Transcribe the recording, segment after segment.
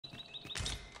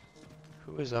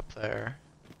Who is up there?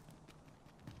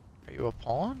 Are you a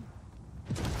pawn?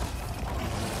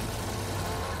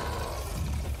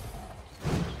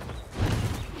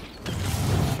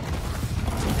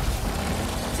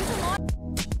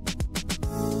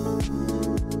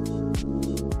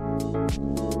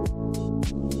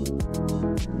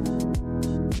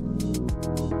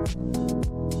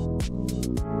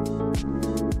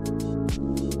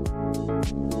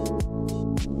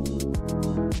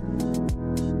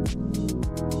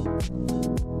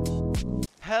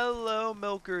 Hello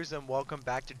milkers and welcome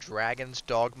back to Dragon's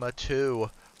Dogma 2.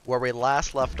 Where we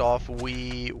last left off,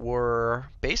 we were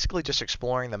basically just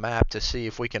exploring the map to see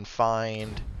if we can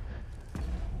find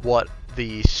what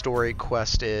the story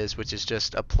quest is, which is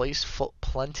just a place full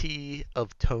plenty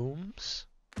of tomes.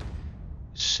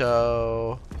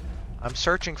 So I'm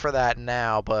searching for that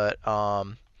now, but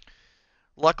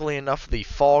luckily enough the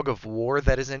fog of war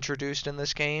that is introduced in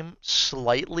this game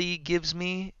slightly gives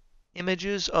me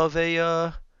images of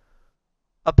a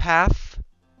path.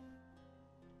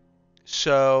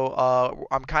 So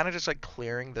I'm kind of just like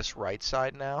clearing this right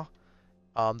side now.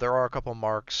 There are a couple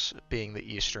marks being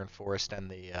the Eastern Forest and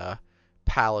the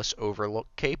Palace Overlook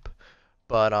Cape,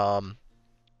 but I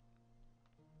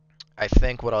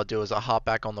think what I'll do is I'll hop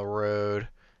back on the road,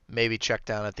 maybe check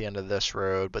down at the end of this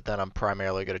road, but then I'm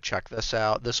primarily going to check this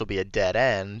out. This will be a dead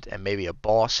end and maybe a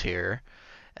boss here,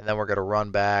 and then we're going to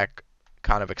run back,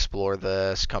 kind of explore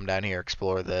this, come down here,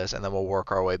 explore this, and then we'll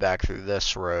work our way back through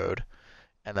this road.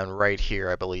 And then right here,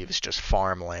 I believe, is just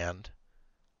farmland.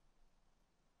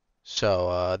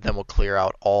 So then we'll clear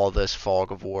out all this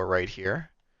fog of war right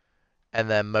here. And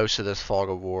then most of this fog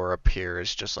of war up here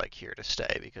is just like here to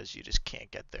stay because you just can't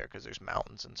get there because there's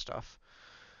mountains and stuff.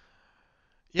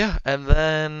 Yeah, and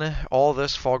then all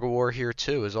this fog of war here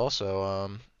too is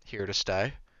also here to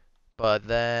stay. But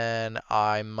then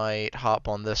I might hop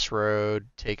on this road,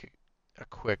 take a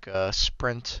quick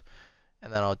sprint,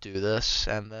 and then I'll do this,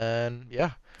 and then,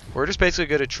 yeah. We're just basically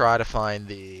going to try to find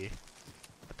the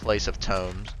place of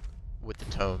tomes, with the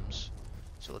tomes.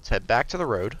 So let's head back to the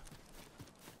road.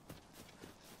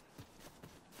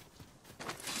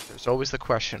 There's always the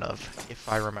question of if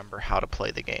I remember how to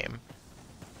play the game.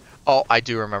 Oh, I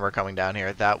do remember coming down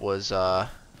here. That was, oh,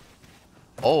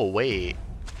 wait.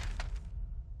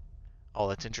 Oh,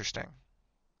 that's interesting.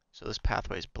 So this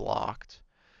pathway is blocked.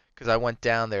 Because I went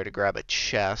down there to grab a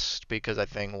chest because I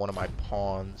think one of my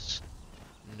pawns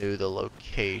knew the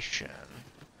location.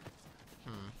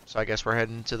 So I guess we're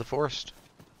heading to the forest.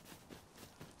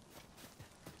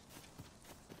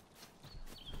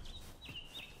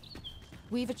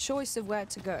 We've a choice of where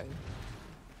to go,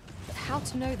 but how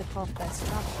to know the path best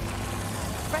travel?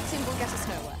 Fretting will get us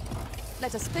nowhere.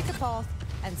 Let us pick a path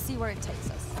and see where it takes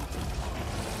us.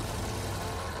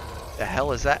 The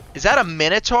hell is that? Is that a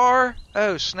Minotaur?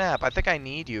 Oh snap, I think I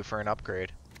need you for an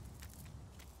upgrade.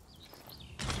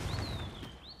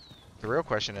 The real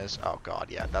question is, oh god,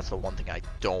 yeah, that's the one thing I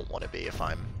don't want to be if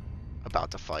I'm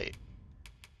about to fight.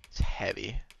 It's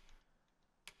heavy.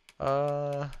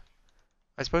 I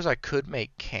suppose I could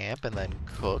make camp and then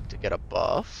cook to get a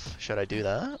buff. Should I do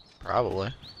that?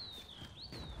 Probably.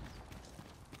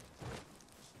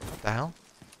 What the hell?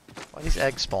 Why these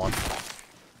eggs spawn?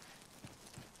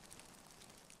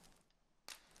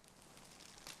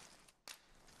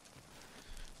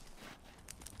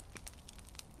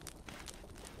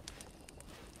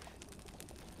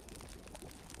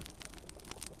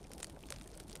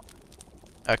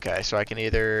 Okay, so I can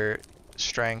either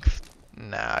strength.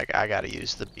 Nah, I gotta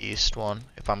use the beast one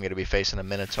if I'm gonna be facing a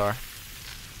Minotaur.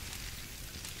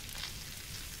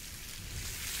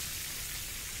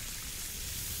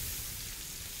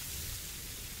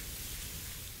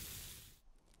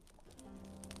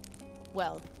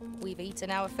 Well, we've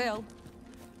eaten our fill.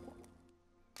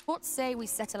 What say we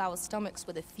settle our stomachs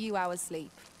with a few hours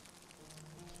sleep?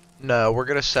 No, we're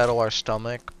gonna settle our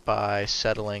stomach by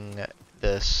settling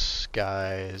this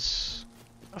guy's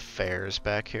affairs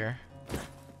back here.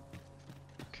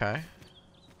 Okay.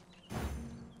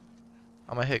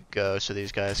 I'm gonna hit go so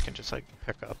these guys can just like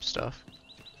pick up stuff.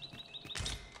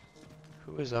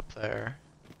 Who is up there?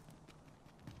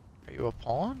 Are you a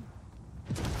pawn?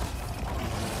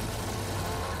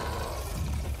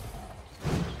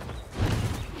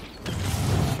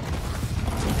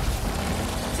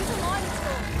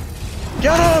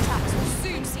 Get him! We'll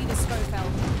soon see the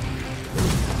Scofeld.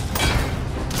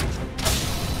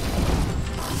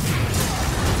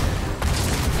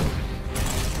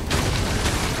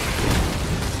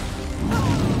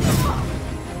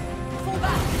 Fall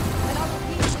back, and I will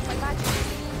heal with my magic.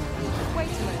 Wait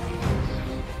a moment.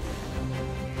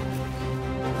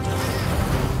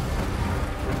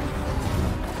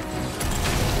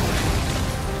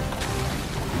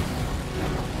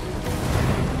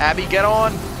 Abby, get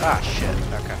on. Ah, shit.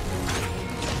 Okay.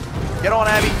 Get on,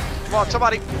 Abby. Come on,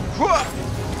 somebody. Let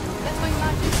my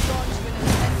magic launch with an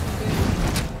event.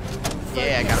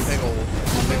 Yeah, I got a big old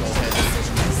hit.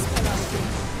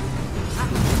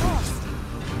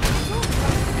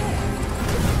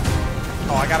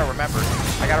 Oh, I gotta remember.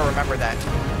 I gotta remember that.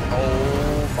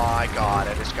 Oh my god,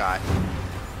 I just got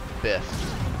biffed.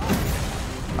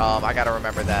 I gotta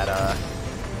remember that,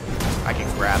 I can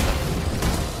grab them.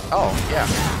 Oh, yeah.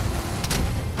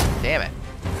 Damn it.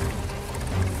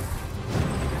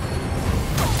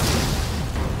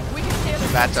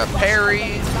 That's a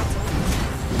parry.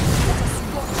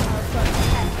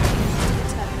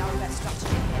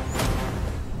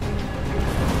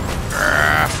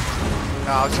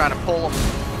 No, I was trying to pull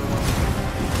him.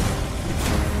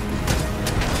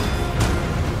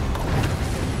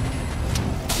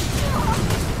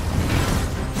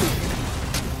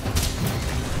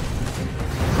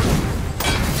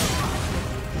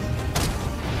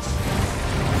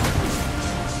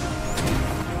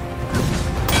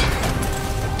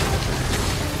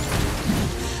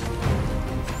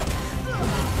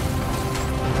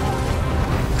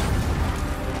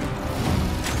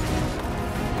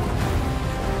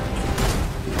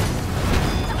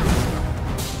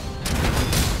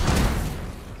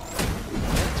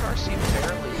 Minotaur seemed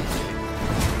fairly easy.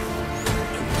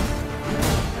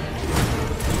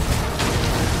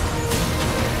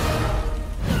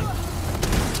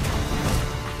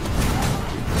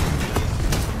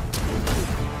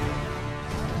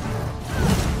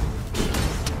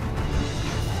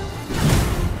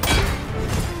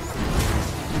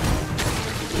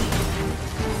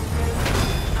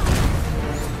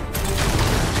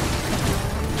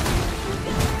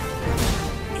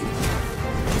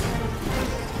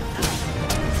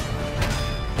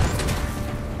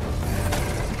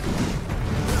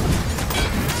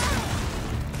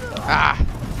 Ah!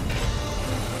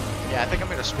 Yeah, I think I'm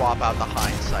gonna swap out the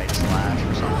hindsight slash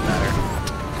or something better.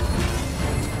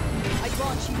 I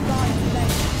grant you right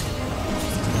leg.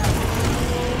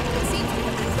 It seems we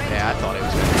have been ready. Yeah, I thought it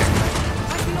was gonna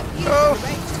I cannot use Oh. the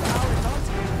range to our advantage.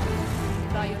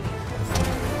 By your leave.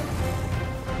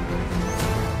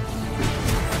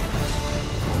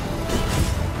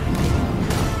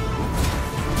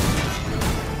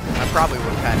 I probably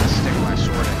would have had to stick my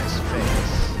sword in his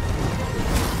face.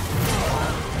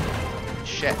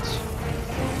 Shit.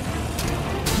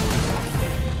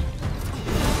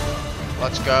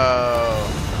 Let's go.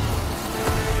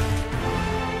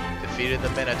 Defeated the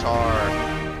Minotaur.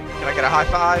 Can I get a high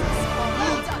five?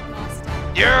 Well done, Master.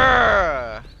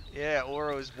 Yeah! Yeah,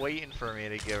 Aura was waiting for me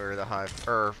to give her the high,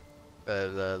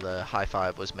 the high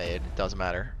five was made. Doesn't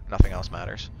matter. Nothing else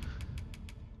matters.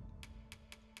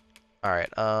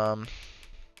 Alright,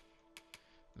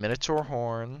 Minotaur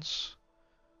horns.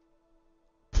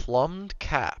 Plumbed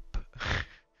cap.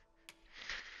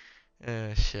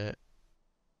 Shit.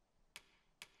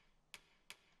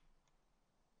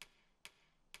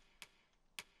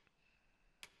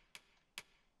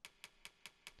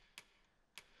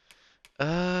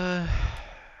 Uh...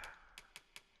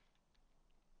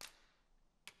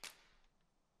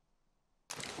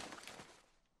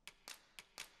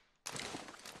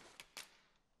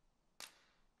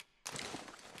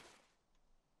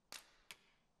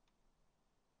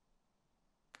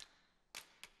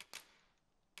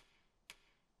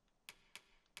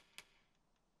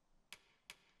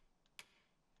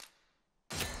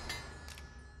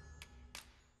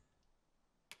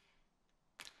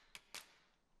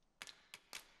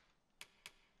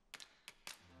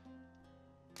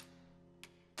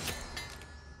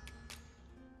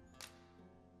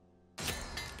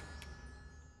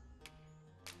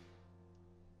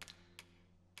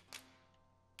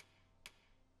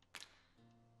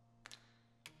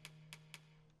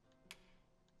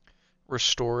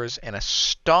 Restores an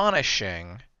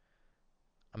astonishing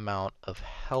amount of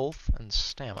health and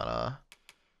stamina.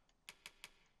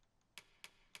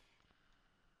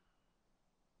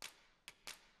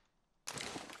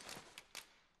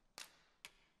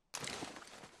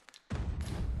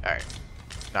 Alright.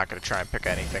 Not gonna try and pick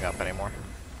anything up anymore.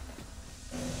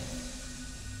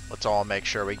 Let's all make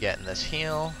sure we get in this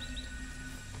heal.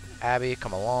 Abby,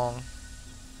 come along.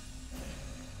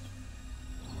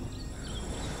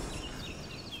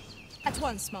 At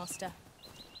once, Master.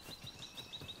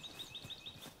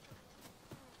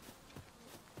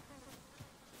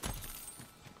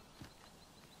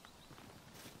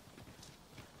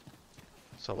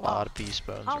 There's a lot of beast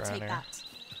bones I'll around take here. that.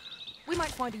 We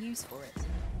might find a use for it.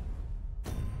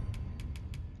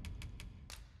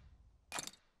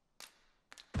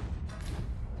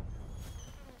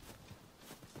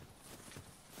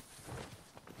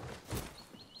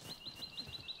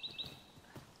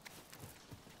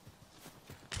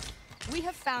 We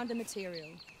have found a material.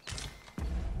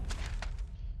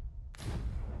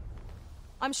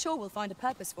 I'm sure we'll find a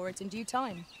purpose for it in due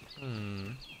time.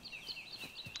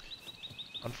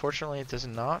 Unfortunately, it does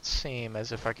not seem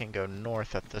as if I can go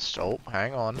north at this. Oh,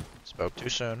 hang on. Spoke too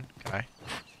soon. Can I?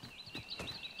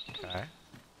 Okay.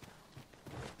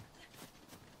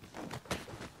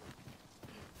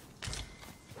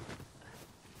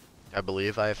 I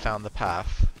believe I have found the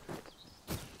path.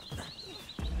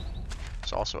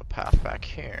 There's also a path back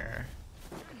here.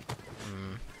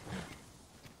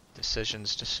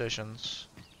 Decisions.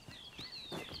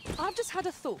 I've just had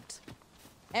a thought.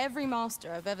 Every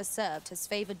master I've ever served has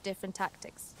favored different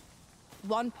tactics.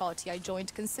 One party I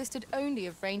joined consisted only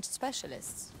of ranged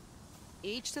specialists.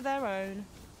 Each to their own.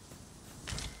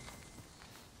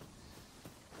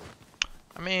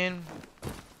 I mean,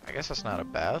 I guess that's not a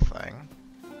bad thing.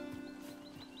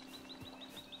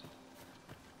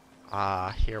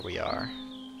 Ah, here we are.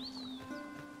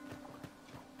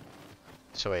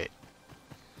 So wait,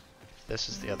 if this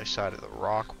is the other side of the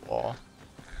rock wall,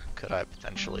 could I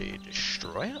potentially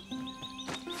destroy it?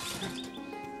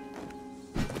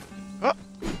 Oh!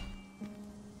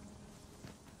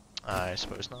 I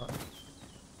suppose not.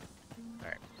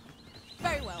 Alright.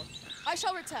 Very well. I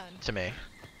shall return. To me.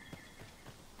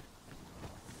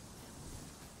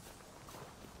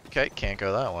 Okay, can't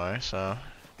go that way, so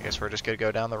I guess we're just gonna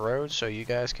go down the road so you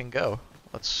guys can go.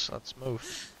 Let's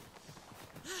move.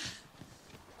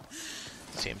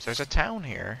 Seems there's a town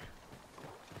here.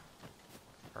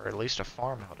 Or at least a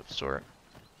farm out of sort.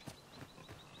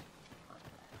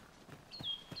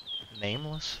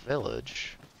 Nameless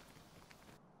village.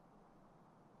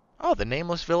 Oh, the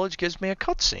nameless village gives me a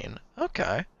cutscene.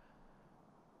 Okay.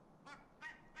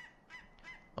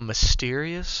 A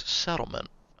mysterious settlement.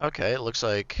 Okay, it looks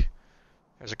like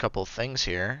there's a couple of things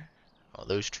here. Oh,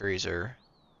 those trees are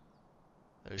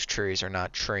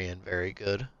not treeing very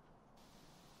good.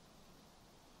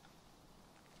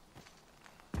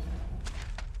 I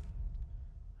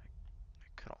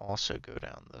could also go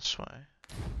down this way.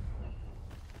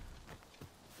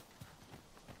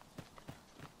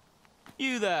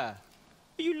 You there!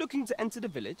 Are you looking to enter the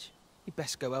village? You'd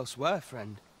best go elsewhere,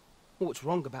 friend. What's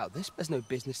wrong about this? There's no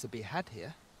business to be had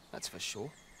here, that's for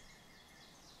sure.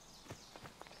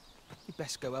 You'd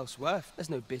best go elsewhere. There's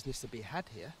no business to be had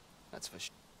here, that's for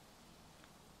sure.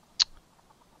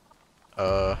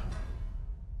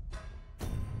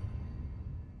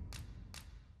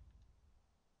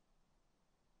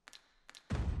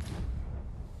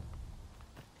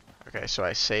 Okay, so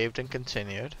I saved and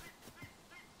continued.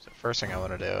 So the first thing I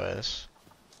want to do is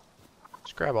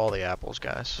just grab all the apples,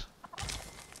 guys.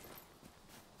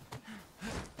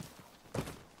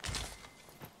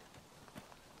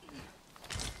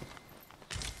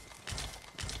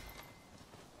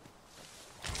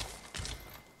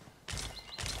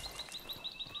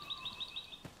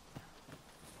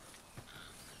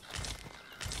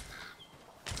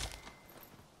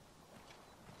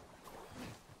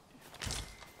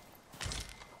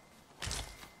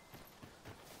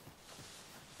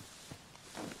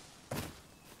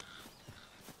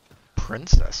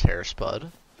 Princess hair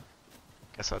spud.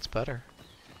 Guess that's better.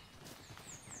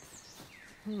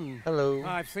 Hello.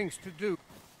 I've things to do.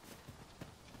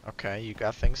 Okay, you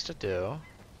got things to do.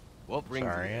 What brings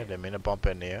Sorry, you I here? didn't mean to bump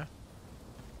into you.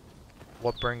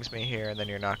 What brings me here, and then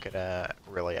you're not gonna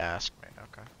really ask me.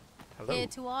 Okay. Hello. Here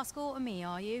to ask aught of me,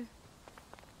 are you?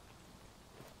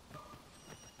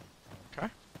 Okay.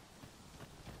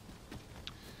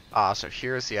 Ah, so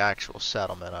here's the actual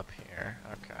settlement up here.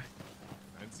 Okay.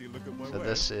 Fancy a look at my So wares?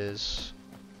 this is...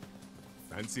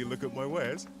 Fancy a look at my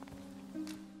wares?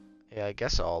 Yeah, I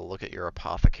guess I'll look at your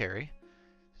apothecary.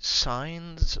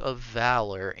 Signs of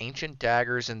Valor. Ancient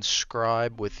daggers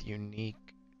inscribed with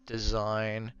unique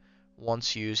design.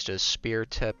 Once used as spear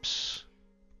tips.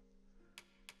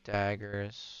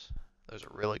 Daggers. Those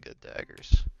are really good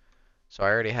daggers. So I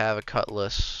already have a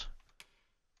cutlass.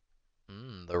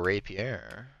 The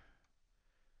rapier.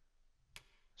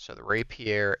 So the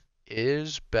rapier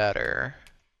is better.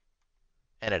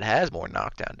 And it has more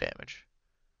knockdown damage.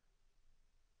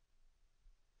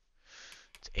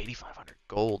 It's 8,500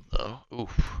 gold, though.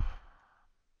 Oof.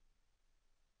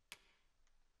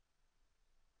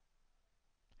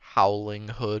 Howling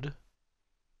Hood.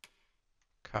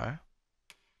 Okay.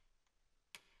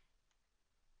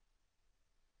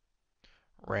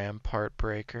 Rampart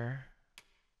Breaker.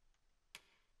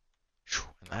 Whew,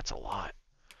 and that's a lot.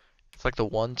 It's like the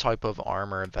one type of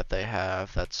armor that they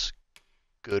have that's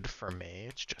good for me.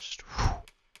 It's just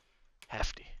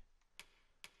hefty.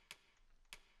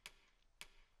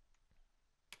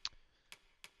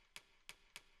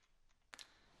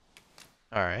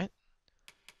 Alright.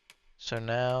 So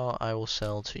now I will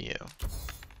sell to you.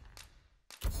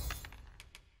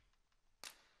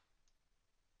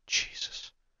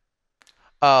 Jesus.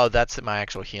 Oh, that's my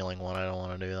actual healing one. I don't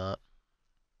want to do that.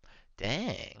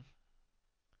 Dang.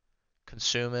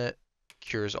 Consume it.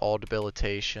 Cures all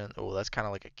debilitation. Oh, that's kind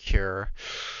of like a cure.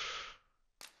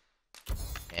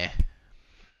 Eh.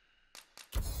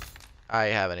 I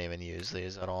haven't even used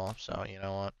these at all, so you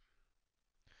know what?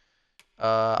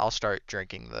 I'll start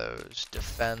drinking those.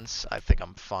 Defense, I think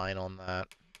I'm fine on that.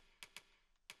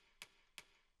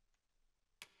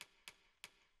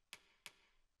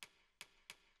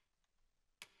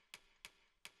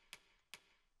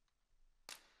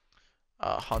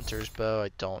 Hunter's bow, I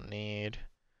don't need.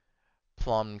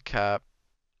 Plum cap.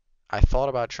 I thought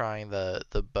about trying the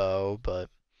bow, but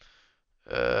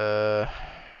I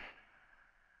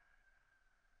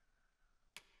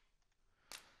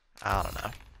don't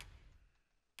know.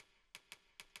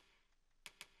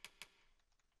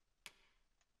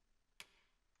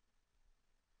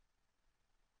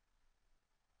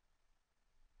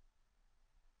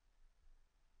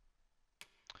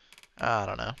 I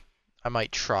don't know. I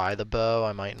might try the bow,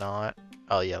 I might not.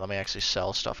 Oh yeah, let me actually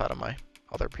sell stuff out of my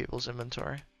other people's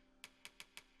inventory.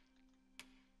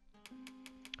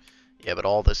 Yeah, but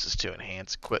all this is to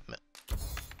enhance equipment.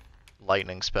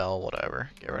 Lightning spell, whatever.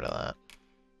 Get rid of that.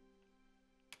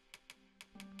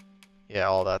 Yeah,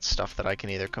 all that stuff that I can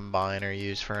either combine or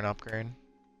use for an upgrade.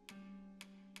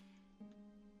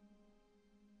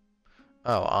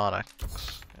 Oh,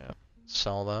 Onyx. Yeah,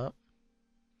 sell that.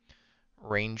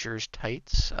 Ranger's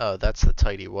tights. Oh, that's the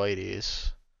tighty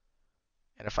whities.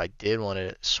 And if I did want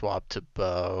to swap to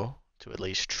bow, to at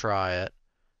least try it,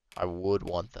 I would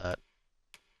want that.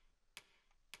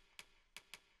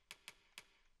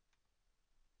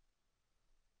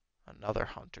 Another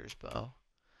hunter's bow.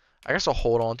 I guess I'll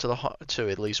hold on to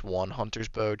at least one hunter's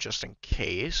bow just in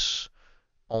case.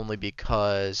 Only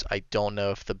because I don't know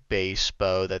if the base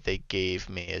bow that they gave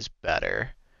me is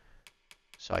better.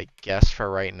 So I guess for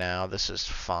right now this is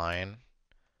fine.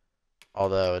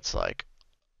 Although it's like,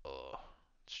 ugh,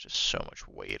 it's just so much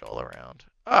weight all around.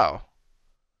 Oh.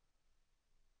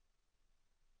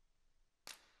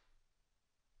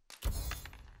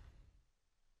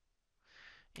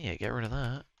 Yeah, get rid of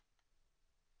that.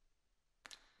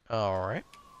 Alright.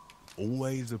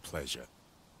 Always a pleasure.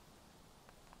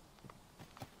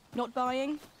 Not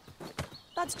buying?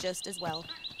 That's just as well.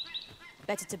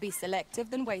 Better to be selective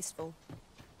than wasteful.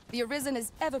 The Arisen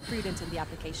is ever prudent in the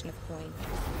application of coin.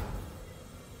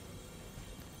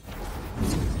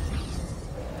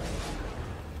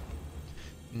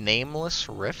 Nameless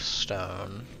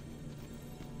Riftstone.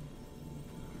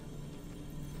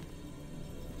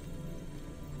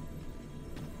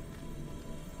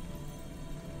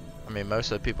 I mean,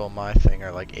 most of the people in my thing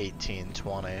are like 18,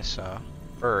 20, so...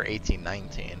 Or 18,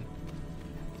 19.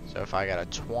 So if I got a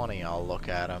 20, I'll look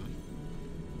at them.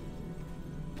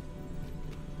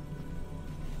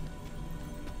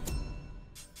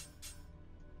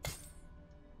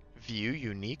 View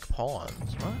unique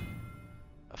pawns. What?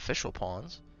 Official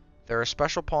pawns? There are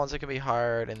special pawns that can be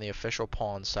hired in the official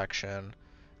pawns section.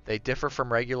 They differ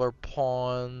from regular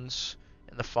pawns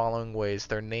in the following ways.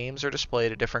 Their names are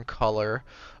displayed a different color.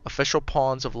 Official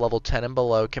pawns of level 10 and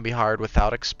below can be hired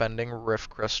without expending rift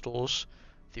crystals.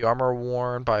 The armor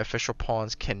worn by official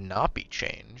pawns cannot be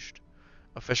changed.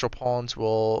 Official pawns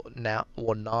will not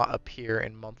appear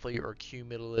in monthly or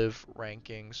cumulative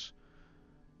rankings.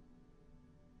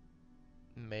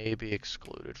 May be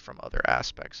excluded from other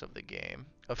aspects of the game.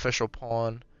 Official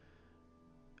pawn.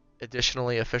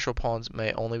 Additionally, official pawns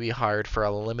may only be hired for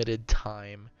a limited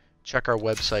time. Check our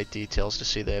website details to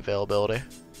see the availability.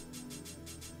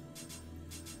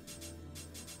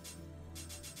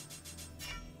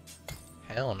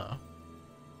 Hell no.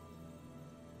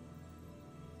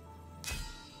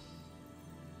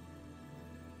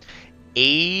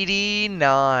 $89,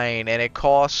 and it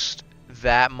cost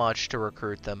that much to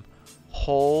recruit them.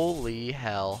 Holy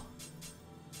hell.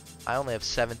 I only have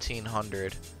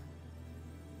 1,700.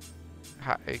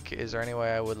 Is there any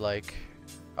way I would like...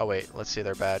 Oh wait, let's see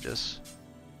their badges.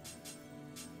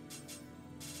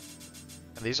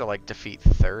 And these are like defeat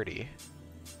 30.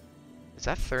 Is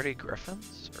that 30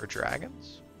 griffins? Or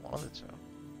dragons? One of the two.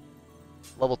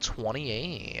 Level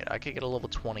 28. I could get a level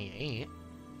 28.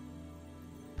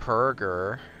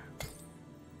 Purger.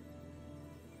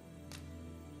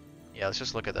 Yeah, let's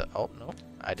just look at the... Oh, no.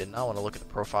 I did not want to look at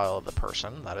the profile of the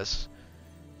person. That is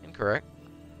incorrect.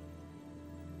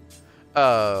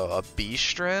 Oh, a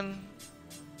Beastrin?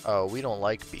 Oh, we don't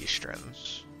like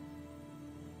Beastrins.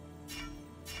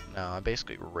 No, I'm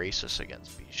basically racist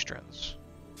against Beastrins.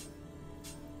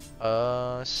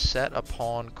 Set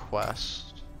upon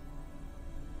quest.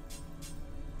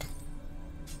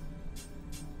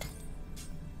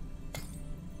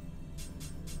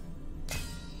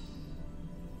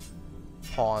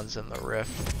 Pawns in the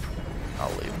rift.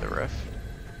 I'll leave the rift.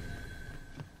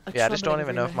 A Yeah, I just don't troubling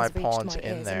even know rumor if my has reached pawn's my in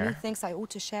ears, and there. methinks I ought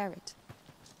to share it.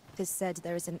 'Tis said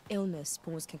there is an illness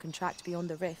pawns can contract beyond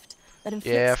the rift that Yeah,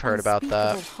 inflicts I've heard about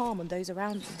that. unspeakable harm on those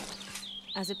around them.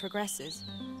 As it progresses,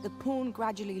 the pawn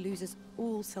gradually loses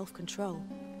all self-control,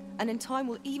 and in time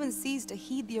will even cease to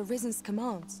heed the Arisen's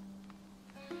commands.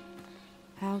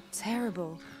 How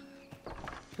terrible.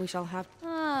 We shall have...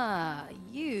 Ah,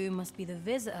 you must be the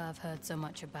visitor I've heard so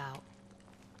much about.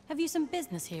 Have you some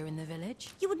business here in the village?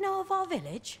 You would know of our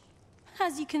village?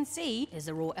 As you can see, is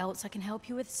there aught else I can help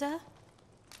you with, sir?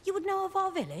 You would know of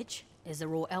our village? Is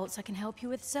there aught else I can help you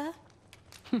with, sir?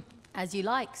 As you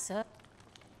like, sir.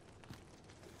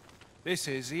 This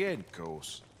is the end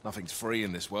course. Nothing's free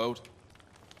in this world.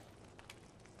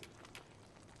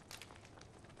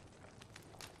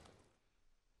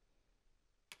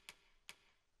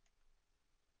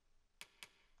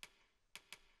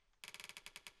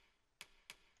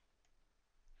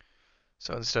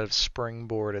 So instead of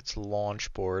springboard, it's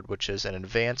launch board, which is an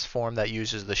advanced form that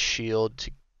uses the shield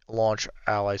to launch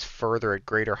allies further at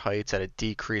greater heights at a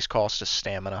decreased cost of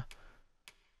stamina.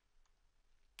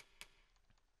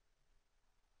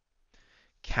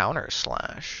 Counter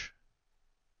slash.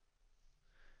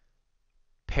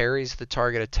 Parries the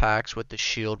target attacks with the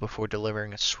shield before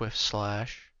delivering a swift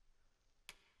slash.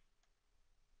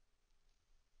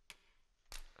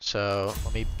 So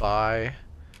let me buy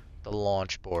the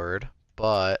launch board,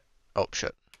 but oh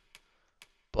shit.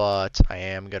 But I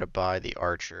am gonna buy the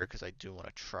archer because I do want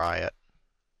to try it.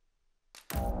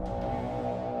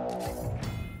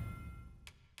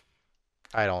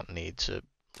 I don't need to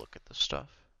look at the stuff.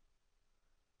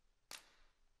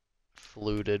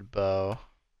 Fluted bow.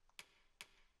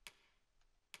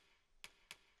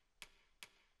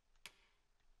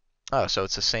 Oh, so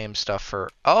it's the same stuff for...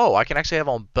 Oh, I can actually have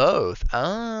on both.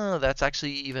 Oh, that's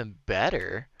actually even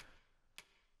better.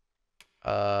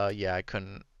 Yeah, I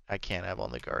can't have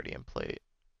on the Guardian plate.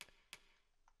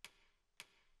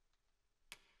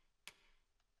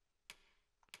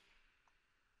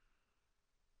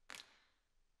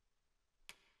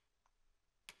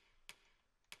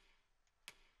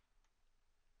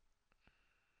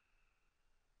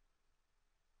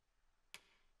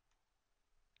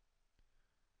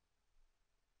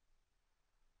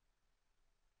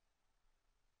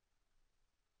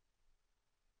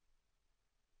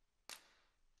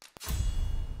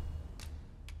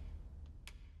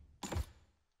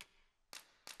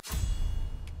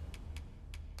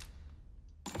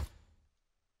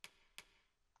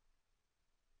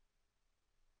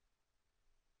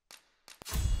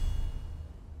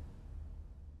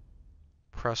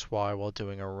 Press Y while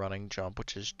doing a running jump,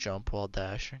 which is jump while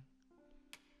dashing.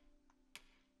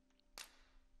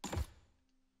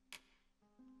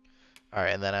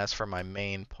 Alright, and then as for my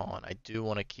main pawn, I do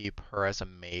want to keep her as a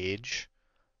mage,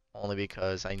 only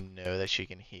because I know that she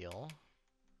can heal.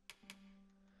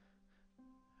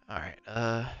 Alright,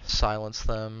 silence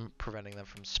them, preventing them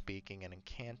from speaking and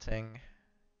incanting.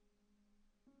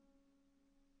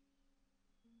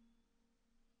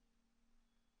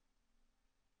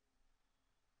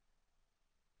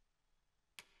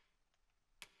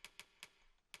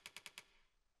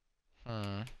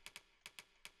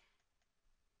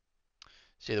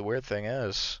 See, the weird thing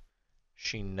is,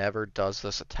 she never does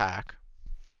this attack.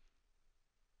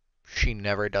 She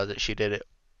never does it. She did it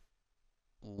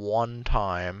one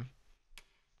time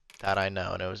that I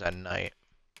know, and it was at night.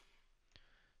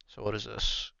 So what is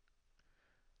this?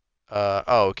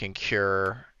 Oh, it can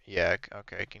cure. Yeah,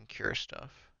 okay, it can cure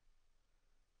stuff.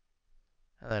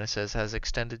 And then it says has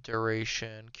extended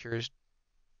duration, cures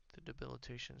the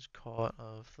debilitations caught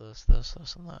of this,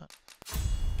 and that.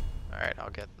 Alright, I'll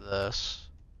get this.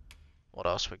 What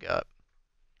else we got?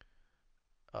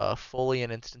 Fully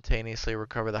and instantaneously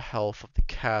recover the health of the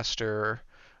caster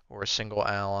or a single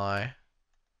ally.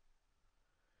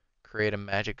 Create a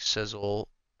magic sigil,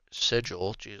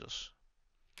 Jesus.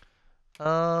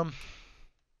 So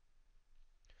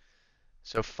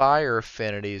fire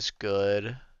affinity is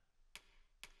good.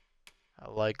 I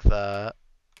like that.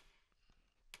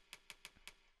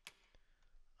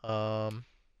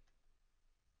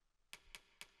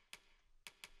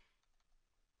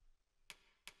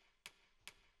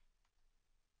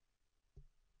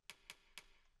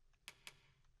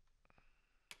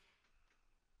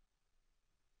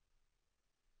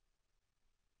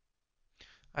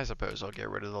 I suppose I'll get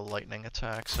rid of the lightning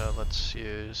attack, so let's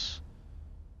use...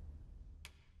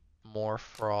 more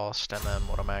frost, and then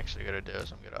what I'm actually going to do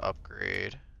is I'm going to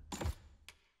upgrade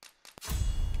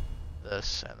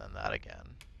this and then that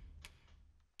again.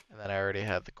 And then I already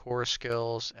have the core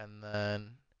skills, and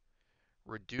then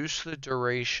reduce the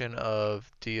duration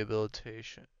of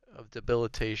debilitations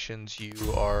you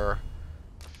are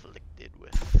afflicted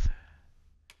with.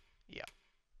 Yeah.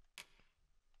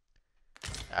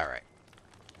 Alright.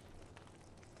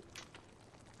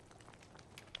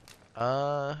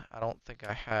 I don't think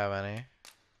I have any.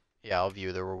 Yeah, I'll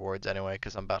view the rewards anyway,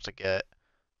 because I'm about to get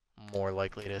more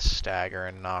likely to stagger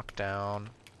and knock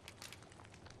down.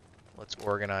 Let's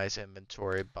organize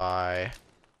inventory by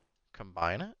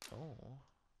combine it. Oh.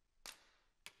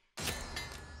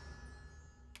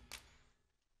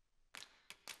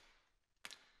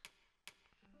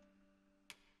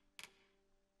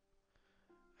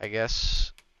 I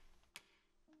guess.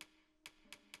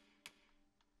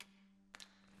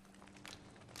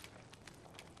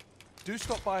 Do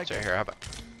stop by So again. here,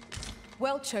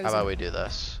 Well chosen. how about we do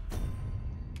this?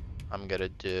 I'm gonna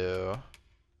give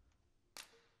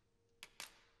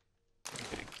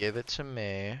it to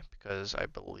me because I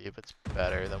believe it's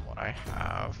better than what I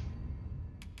have.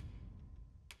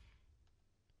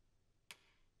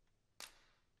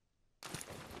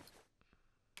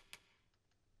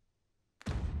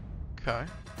 Okay.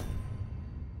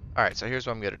 Alright, so here's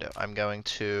what I'm gonna do. I'm going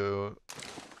to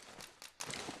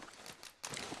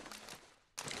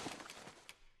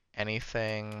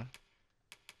anything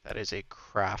that is a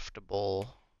craftable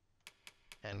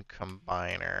and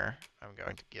combiner, I'm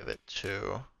going to give it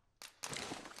to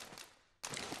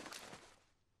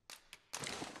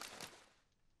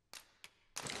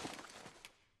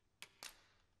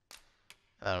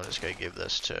and I'm just gonna give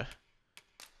this to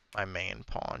my main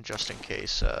pawn just in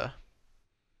case I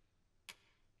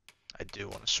do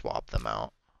want to swap them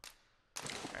out.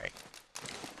 Alright.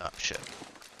 Oh shit.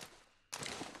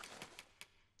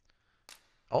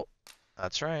 Oh,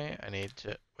 that's right. I need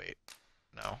to wait.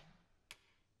 No.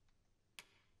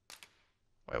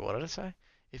 Wait, what did it say?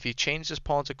 If you change this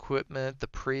pawn's equipment, the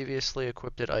previously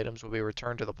equipped items will be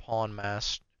returned to the pawn's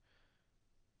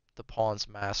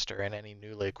master, and any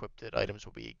newly equipped items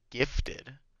will be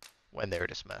gifted when they're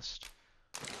dismissed.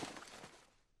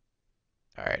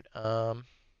 Alright, alright,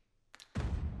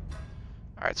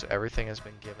 so everything has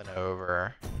been given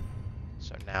over.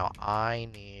 So now I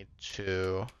need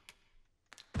to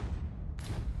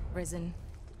Risen.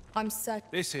 I'm certain.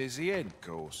 This is the end, of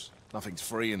course. Nothing's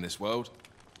free in this world.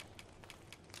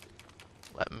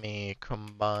 let me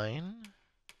combine.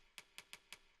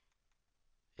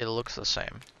 It looks the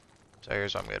same. So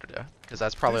here's what I'm gonna do. Because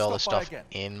that's probably all the stop by stuff again.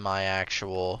 in my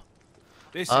actual.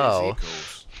 This Oh. is the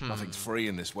course. Nothing's free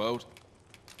in this world.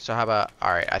 So how about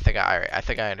alright, I think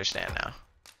I understand now.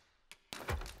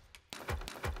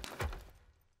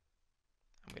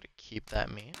 I'm gonna keep that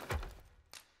meat.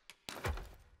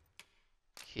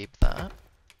 Keep that.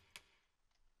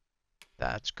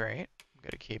 That's great. I'm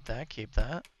gonna keep that, keep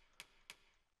that.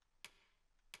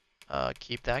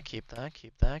 Keep that, keep that,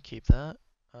 keep that, keep that.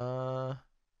 I'll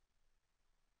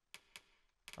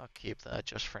keep that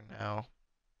just for now.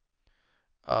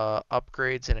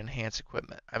 Upgrades and enhance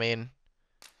equipment. I mean,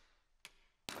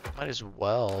 might as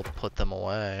well put them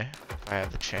away if I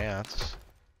have the chance.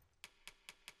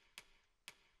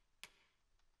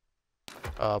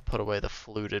 Put away the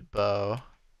fluted bow.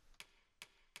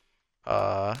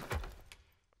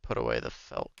 Put away the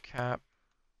felt cap.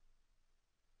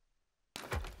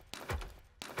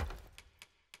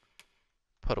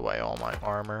 Put away all my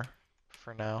armor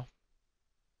for now.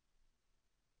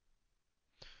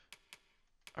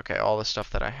 Okay, all the stuff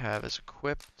that I have is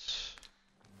equipped.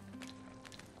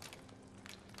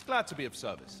 Glad to be of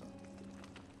service, son.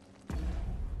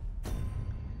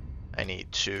 I need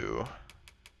to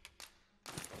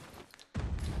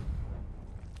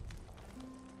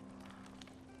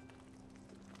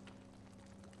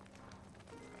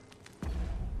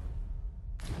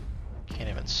can't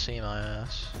even see my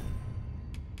ass.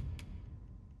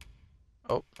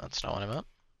 Oh, that's not what I meant.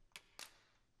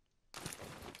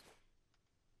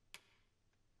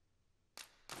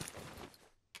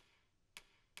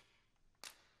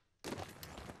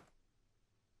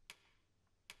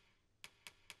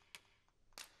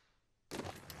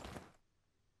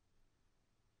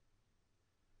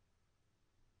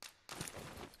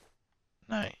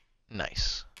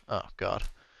 Nice. Oh god.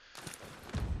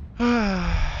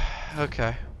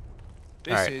 Okay.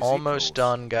 This Alright, is the almost course.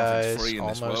 done, Nothing's guys. free in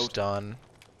this world. Almost done.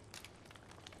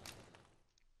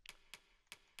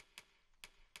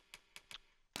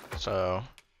 So,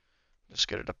 just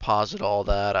gonna deposit all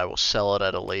that. I will sell it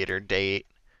at a later date.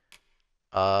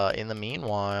 In the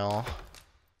meanwhile,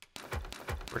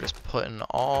 We're just putting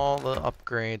all the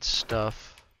upgrade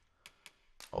stuff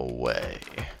away.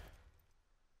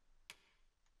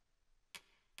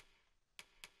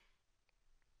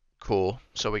 Cool.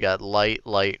 So we got light,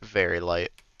 light, very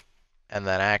light. And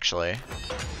then actually,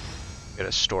 I'm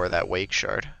gonna store that wake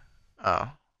shard.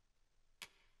 Oh.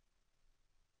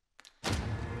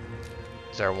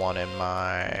 Is there one in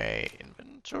my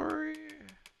inventory?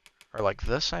 Or like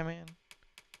this, I mean?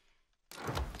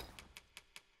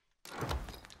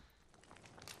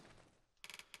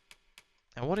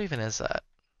 And what even is that?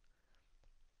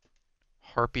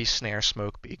 Harpy snare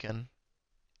smoke beacon.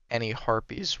 Any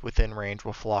harpies within range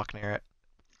will flock near it.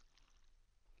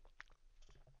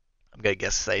 I'm gonna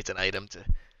guess say it's an item to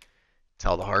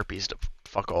tell the harpies to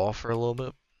fuck off for a little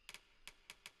bit.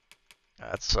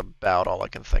 That's about all I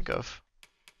can think of.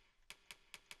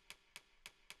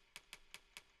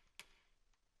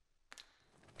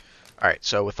 Alright,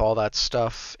 so with all that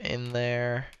stuff in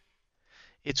there,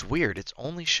 it's weird. It's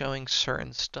only showing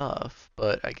certain stuff,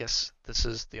 but I guess this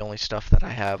is the only stuff that I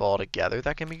have all together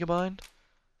that can be combined.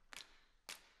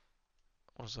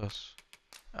 What is this?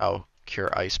 Oh,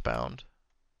 cure icebound.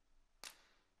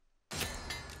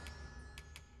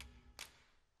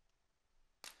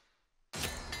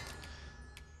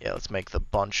 Yeah, let's make the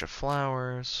bunch of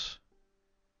flowers.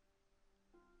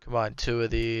 Combine 2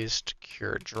 of these to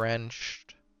cure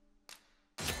drenched.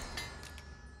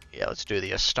 Yeah, let's do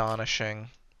the astonishing.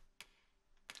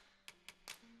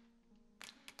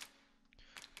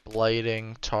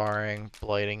 Blighting, tarring,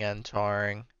 blighting and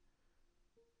tarring.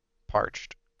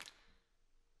 Parched.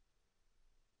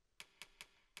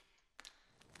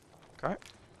 Okay.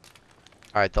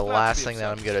 Alright, the last thing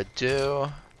that I'm gonna do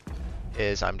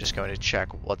is I'm just going to check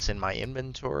what's in my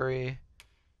inventory.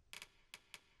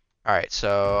 Alright,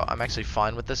 so I'm actually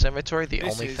fine with this inventory. The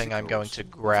only thing I'm going to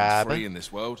grab free in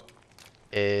this world.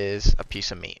 is a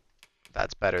piece of meat.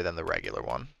 That's better than the regular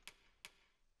one.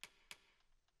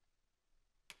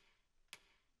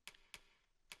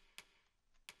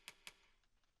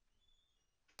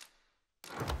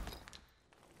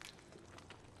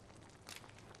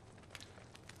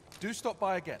 Do stop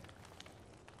by again.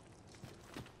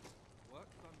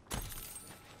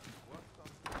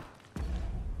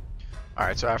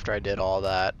 Alright, so after I did all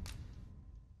that,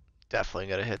 definitely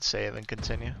gonna hit save and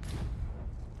continue.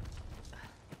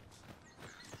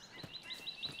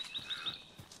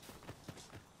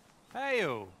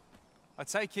 Hail! I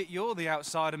take it you're the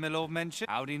outsider my lord mentioned.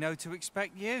 How'd he know to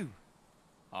expect you?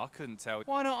 I couldn't tell.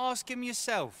 Why not ask him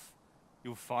yourself?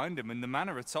 You'll find him in the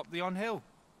manor atop the on hill.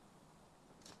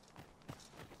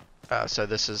 So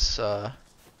this is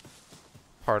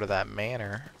part of that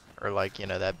manor, or like, you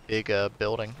know, that big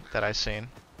building that I seen.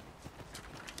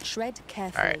 Tread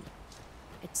carefully. Alright.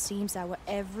 It seems our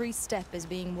every step is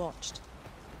being watched.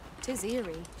 'Tis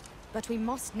eerie, but we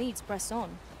must needs press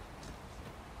on.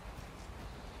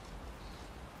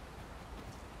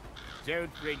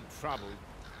 Don't bring trouble.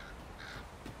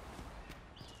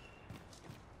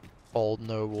 Old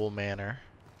Noble Manor.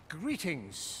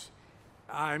 Greetings.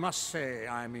 I must say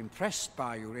I'm impressed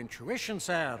by your intuition,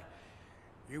 sir.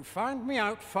 You found me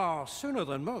out far sooner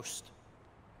than most.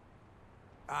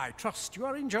 I trust you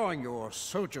are enjoying your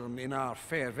sojourn in our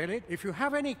fair village. If you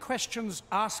have any questions,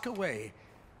 ask away.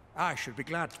 I should be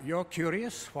glad. You're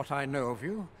curious what I know of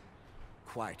you?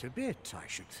 Quite a bit, I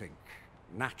should think.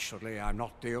 Naturally, I'm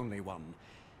not the only one.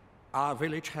 Our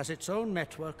village has its own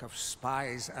network of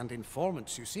spies and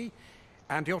informants, you see,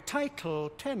 and your title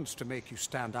tends to make you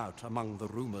stand out among the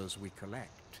rumors we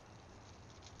collect.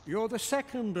 You're the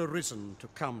second arisen to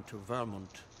come to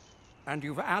Vermont, and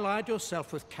you've allied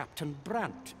yourself with Captain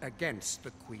Brant against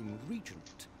the Queen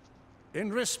Regent.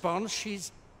 In response,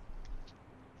 she's...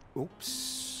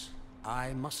 Oops.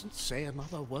 I mustn't say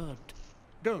another word.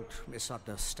 Don't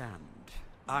misunderstand.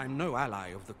 I'm no ally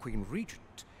of the Queen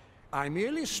Regent. I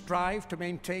merely strive to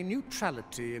maintain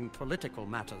neutrality in political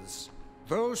matters.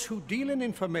 Those who deal in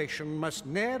information must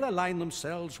ne'er align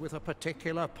themselves with a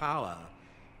particular power.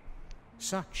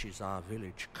 Such is our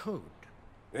village code.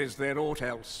 Is there aught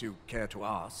else you care to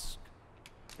ask?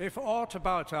 If aught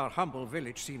about our humble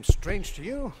village seems strange to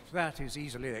you, that is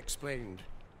easily explained.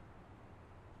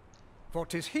 For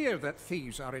 'tis here that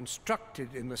thieves are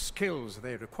instructed in the skills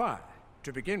they require.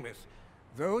 To begin with,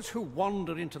 those who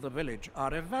wander into the village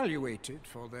are evaluated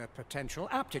for their potential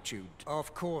aptitude.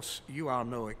 Of course, you are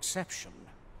no exception.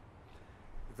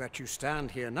 That you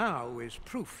stand here now is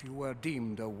proof you were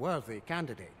deemed a worthy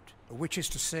candidate. Which is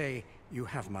to say, you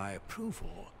have my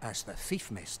approval as the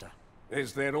Thiefmeister.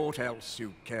 Is there aught else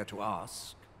you care to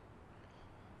ask?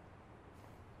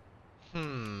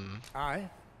 Aye.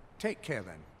 Take care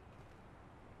then.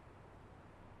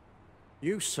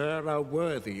 You, sir, are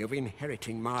worthy of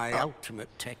inheriting my ultimate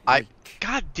I... technique.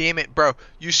 God damn it, bro.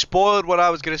 You spoiled what I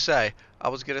was going to say. I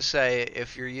was going to say,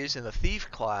 if you're using the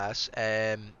thief class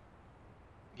and,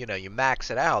 you know, you max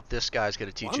it out, this guy's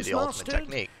going to teach you Once the ultimate mastered,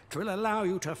 technique. it will allow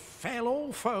you to fell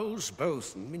all foes,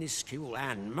 both minuscule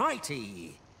and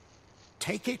mighty.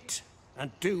 Take it,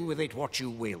 and do with it what you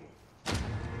will.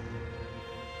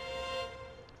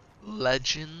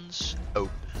 Legends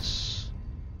Opus.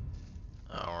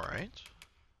 Alright.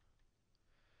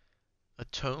 A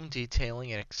tome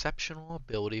detailing an exceptional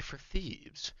ability for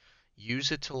thieves.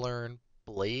 Use it to learn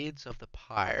Blades of the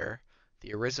Pyre.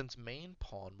 The Arisen's main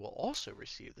pawn will also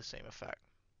receive the same effect.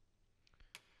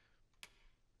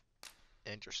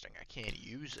 Interesting. I can't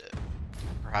use it.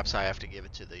 Perhaps I have to give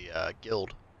it to the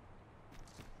guild.